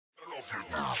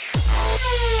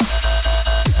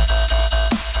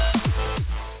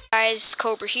Guys,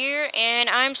 Cobra here, and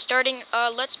I'm starting a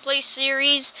Let's Play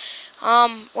series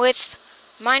with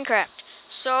Minecraft.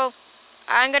 So,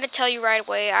 I'm going to tell you right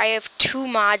away, I have 2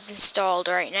 mods installed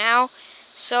right now.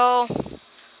 So,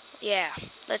 yeah,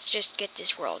 let's just get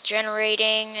this world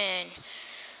generating, and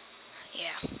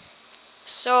yeah.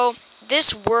 So,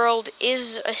 this world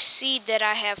is a seed that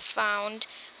I have found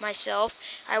myself.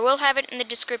 I will have it in the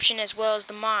description as well as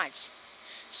the mods.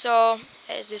 So,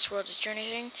 as this world is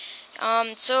generating,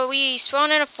 so we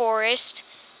spawn in a forest,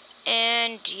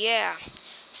 and yeah.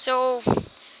 So,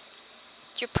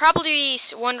 you're probably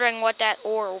wondering what that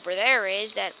ore over there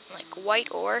is, that like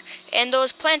white ore, and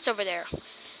those plants over there.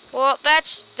 Well,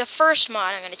 that's the first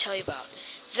mod I'm going to tell you about.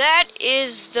 That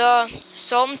is the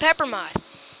salt and pepper mod.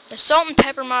 The salt and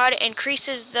pepper mod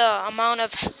increases the amount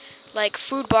of like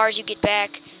food bars you get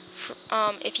back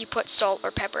if you put salt or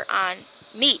pepper on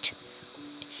meat.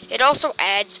 It also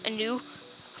adds a new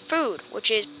food,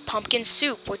 which is pumpkin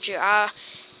soup, which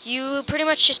you pretty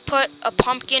much just put a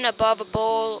pumpkin above a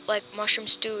bowl like mushroom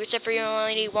stew, except for you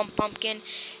only need 1 pumpkin,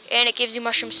 and it gives you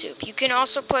mushroom soup. You can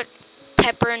also put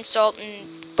pepper and salt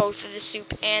in both of the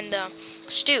soup and the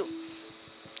stew.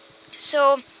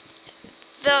 So,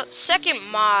 the second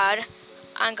mod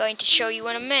I'm going to show you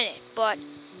in a minute, but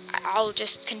I'll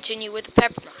just continue with the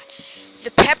pepper mod. The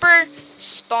pepper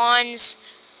spawns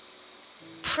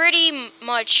pretty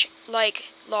much like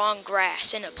long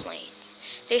grass in a plain.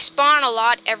 They spawn a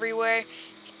lot everywhere,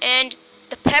 and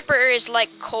the pepper is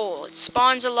like coal. It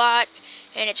spawns a lot,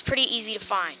 and it's pretty easy to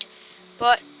find.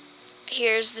 But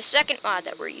here's the second mod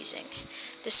that we're using.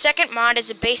 The second mod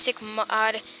is a basic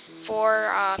mod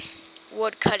for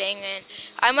wood cutting, and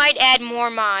I might add more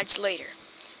mods later.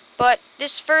 But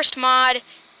this first mod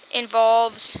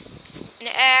involves an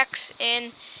axe,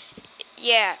 and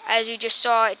yeah, as you just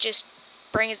saw, it just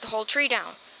brings the whole tree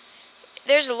down.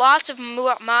 There's lots of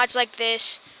mods like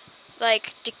this,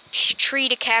 like tree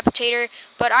decapitator,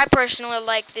 but I personally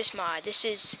like this mod. This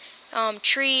is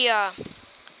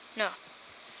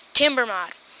timber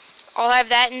mod. I'll have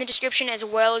that in the description as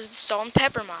well as the salt and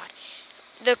pepper mod.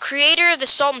 The creator of the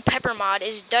salt and pepper mod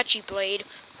is Dutchy Blade,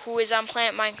 who is on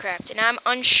Planet Minecraft, and I'm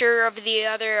unsure of the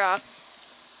other.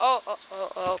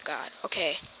 Oh God.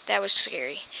 Okay, that was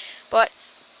scary. But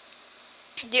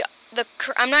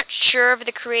I'm not sure of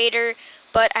the creator,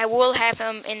 but I will have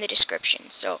him in the description.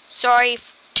 So sorry,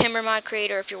 timber mod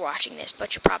creator, if you're watching this,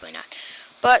 but you're probably not.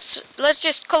 But let's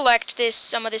just collect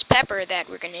some of this pepper that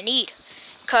we're gonna need,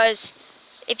 because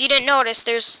if you didn't notice,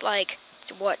 there's like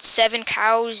what, 7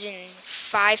 cows and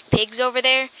 5 pigs over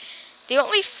there. The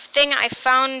only thing I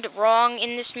found wrong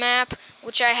in this map,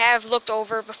 which I have looked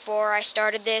over before I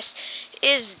started this,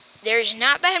 is there's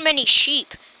not that many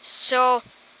sheep. So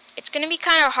it's going to be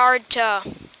kind of hard to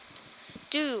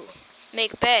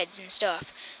make beds and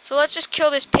stuff. So let's just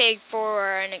kill this pig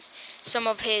for some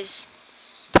of his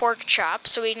pork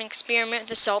chops so we can experiment with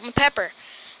the salt and pepper.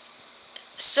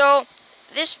 So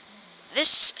this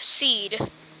seed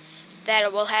that I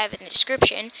will have in the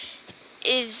description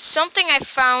is something I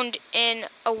found in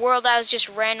a world I was just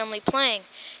randomly playing.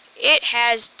 It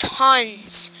has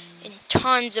tons and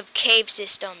tons of cave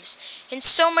systems and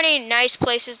so many nice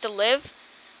places to live.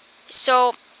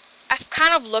 So I've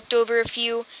kind of looked over a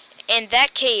few, and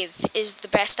that cave is the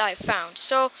best I've found.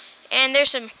 So, and there's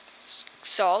some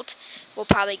salt. We'll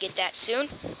probably get that soon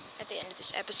at the end of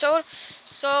this episode.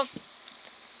 So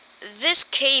this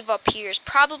cave up here is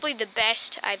probably the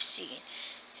best I've seen.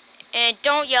 And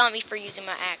don't yell at me for using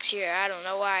my axe here. I don't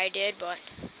know why I did, but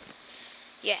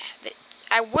yeah.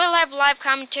 I will have live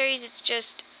commentaries. It's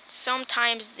just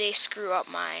sometimes they screw up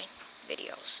my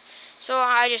videos. So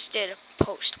I just did a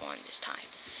post one this time.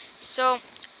 So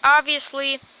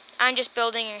obviously I'm just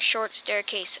building a short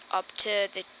staircase up to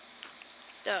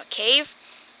the cave,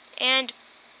 and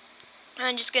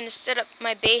I'm just going to set up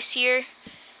my base here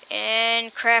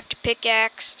and craft a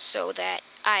pickaxe so that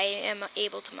I am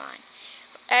able to mine.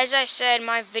 As I said,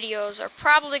 my videos are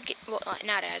probably, well,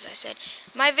 not as I said,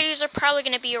 my videos are probably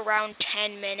going to be around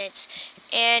 10 minutes,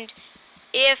 and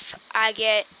if I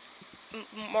get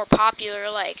more popular,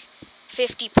 like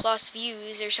 50 plus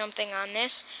views or something on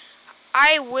this,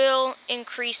 I will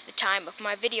increase the time of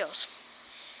my videos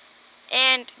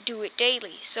and do it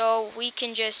daily, so you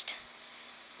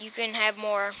can have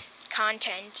more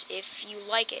content if you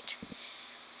like it.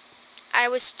 I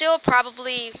would still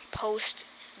probably post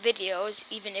videos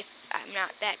even if I'm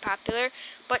not that popular,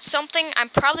 but something I'm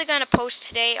probably going to post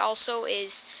today also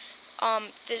is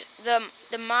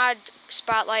the mod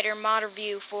spotlight or mod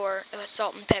review for the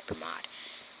salt and pepper mod.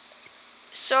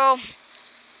 So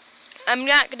I'm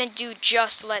not gonna do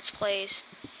just Let's Plays,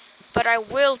 but I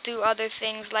will do other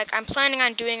things. Like I'm planning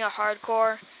on doing a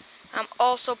hardcore. I'm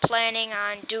also planning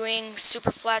on doing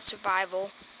super flat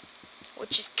survival,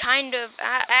 which is kind of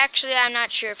actually I'm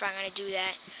not sure if I'm gonna do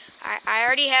that. I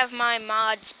already have my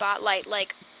mod spotlight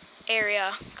like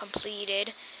area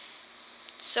completed,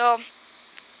 so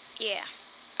yeah,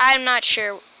 I'm not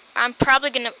sure. I'm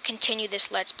probably gonna continue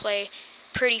this Let's Play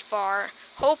pretty far.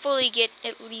 Hopefully get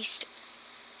at least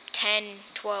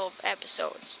 10-12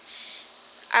 episodes.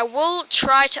 I will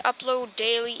try to upload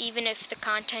daily even if the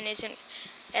content isn't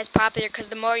as popular, because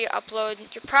the more you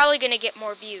upload, you're probably going to get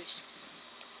more views.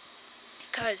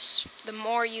 Because the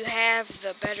more you have,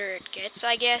 the better it gets,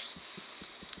 I guess.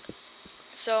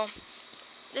 So,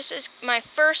 this is my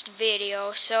first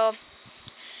video, so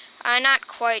I'm not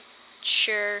quite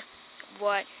sure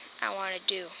what I want to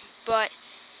do. But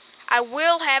I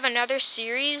will have another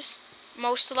series,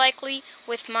 most likely,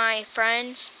 with my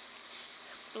friends.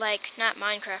 Like, not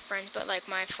Minecraft friends, but like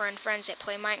my friends that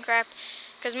play Minecraft.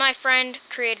 Because my friend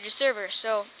created a server,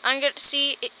 so I'm going to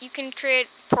see if you can create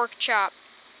pork chop,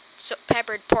 so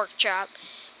peppered pork chop.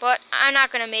 But I'm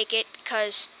not going to make it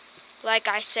because, like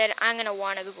I said, I'm going to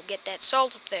want to go get that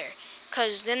salt up there.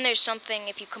 Because then there's something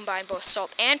if you combine both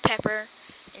salt and pepper,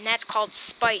 and that's called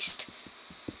spiced.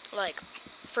 Like,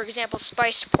 for example,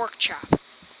 spiced pork chop.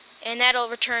 And that'll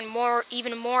return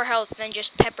even more health than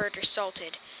just peppered or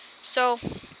salted. So,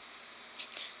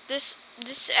 this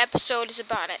episode is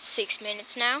about at 6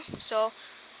 minutes now. So,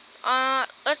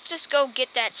 let's just go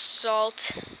get that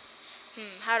salt.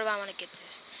 How do I want to get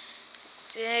this?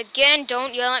 Again,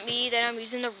 don't yell at me that I'm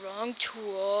using the wrong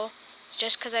tool. It's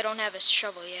just because I don't have a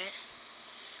shovel yet.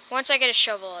 Once I get a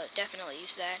shovel, I'll definitely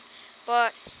use that.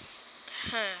 But,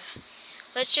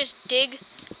 let's just dig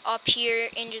up here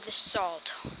into the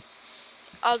salt.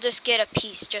 I'll just get a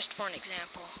piece just for an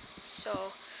example.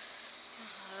 So,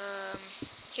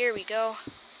 here we go.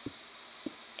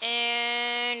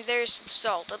 And there's the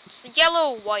salt. It's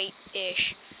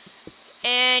yellow-white-ish.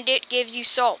 And it gives you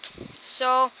salt.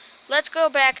 So, let's go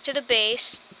back to the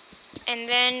base. And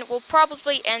then we'll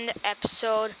probably end the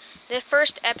episode. The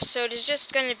first episode is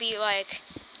just going to be like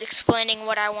explaining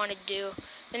what I want to do.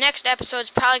 The next episode is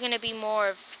probably going to be more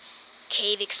of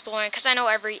cave exploring. Because I know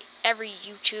every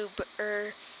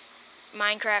YouTuber,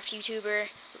 Minecraft YouTuber,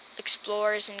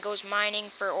 explores and goes mining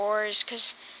for ores,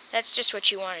 because that's just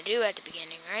what you want to do at the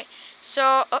beginning, right?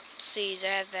 So, oopsies, I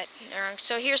have that wrong.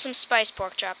 So here's some spiced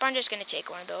pork chop. I'm just going to take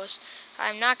one of those.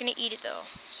 I'm not going to eat it though.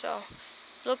 So,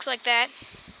 looks like that.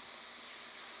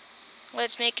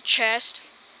 Let's make a chest,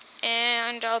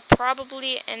 and I'll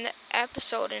probably end the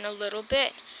episode in a little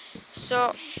bit.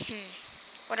 So,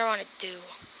 what do I want to do?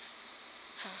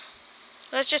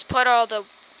 Let's just put all the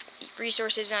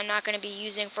resources I'm not going to be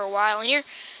using for a while in here,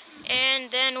 and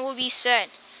then we'll be set.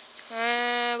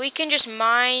 We can just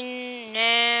mine. Nah,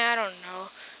 I don't know.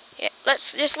 Yeah,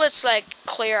 let's like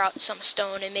clear out some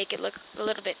stone and make it look a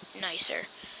little bit nicer,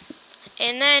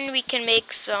 and then we can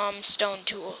make some stone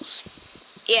tools.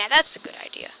 Yeah, that's a good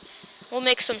idea. We'll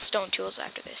make some stone tools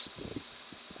after this.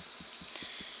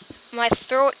 My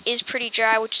throat is pretty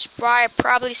dry, which is why I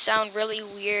probably sound really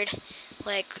weird,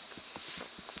 like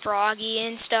froggy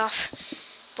and stuff,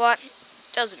 but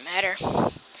it doesn't matter.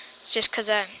 It's just because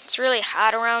it's really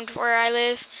hot around where I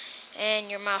live, and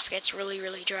your mouth gets really,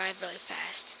 really dry really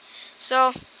fast.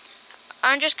 So,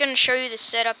 I'm just going to show you the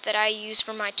setup that I use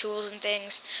for my tools and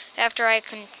things after I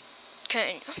can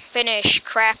finish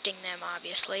crafting them,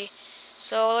 obviously.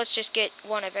 So, let's just get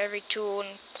one of every tool,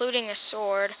 including a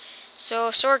sword.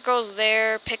 So, sword goes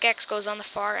there, pickaxe goes on the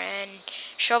far end,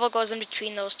 shovel goes in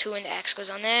between those two, and the axe goes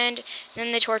on the end, and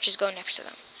then the torches go next to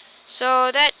them.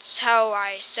 So, that's how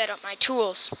I set up my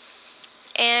tools.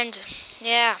 And,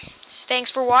 yeah, thanks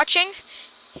for watching.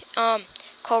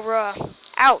 Cobra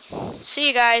out. See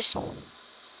you guys.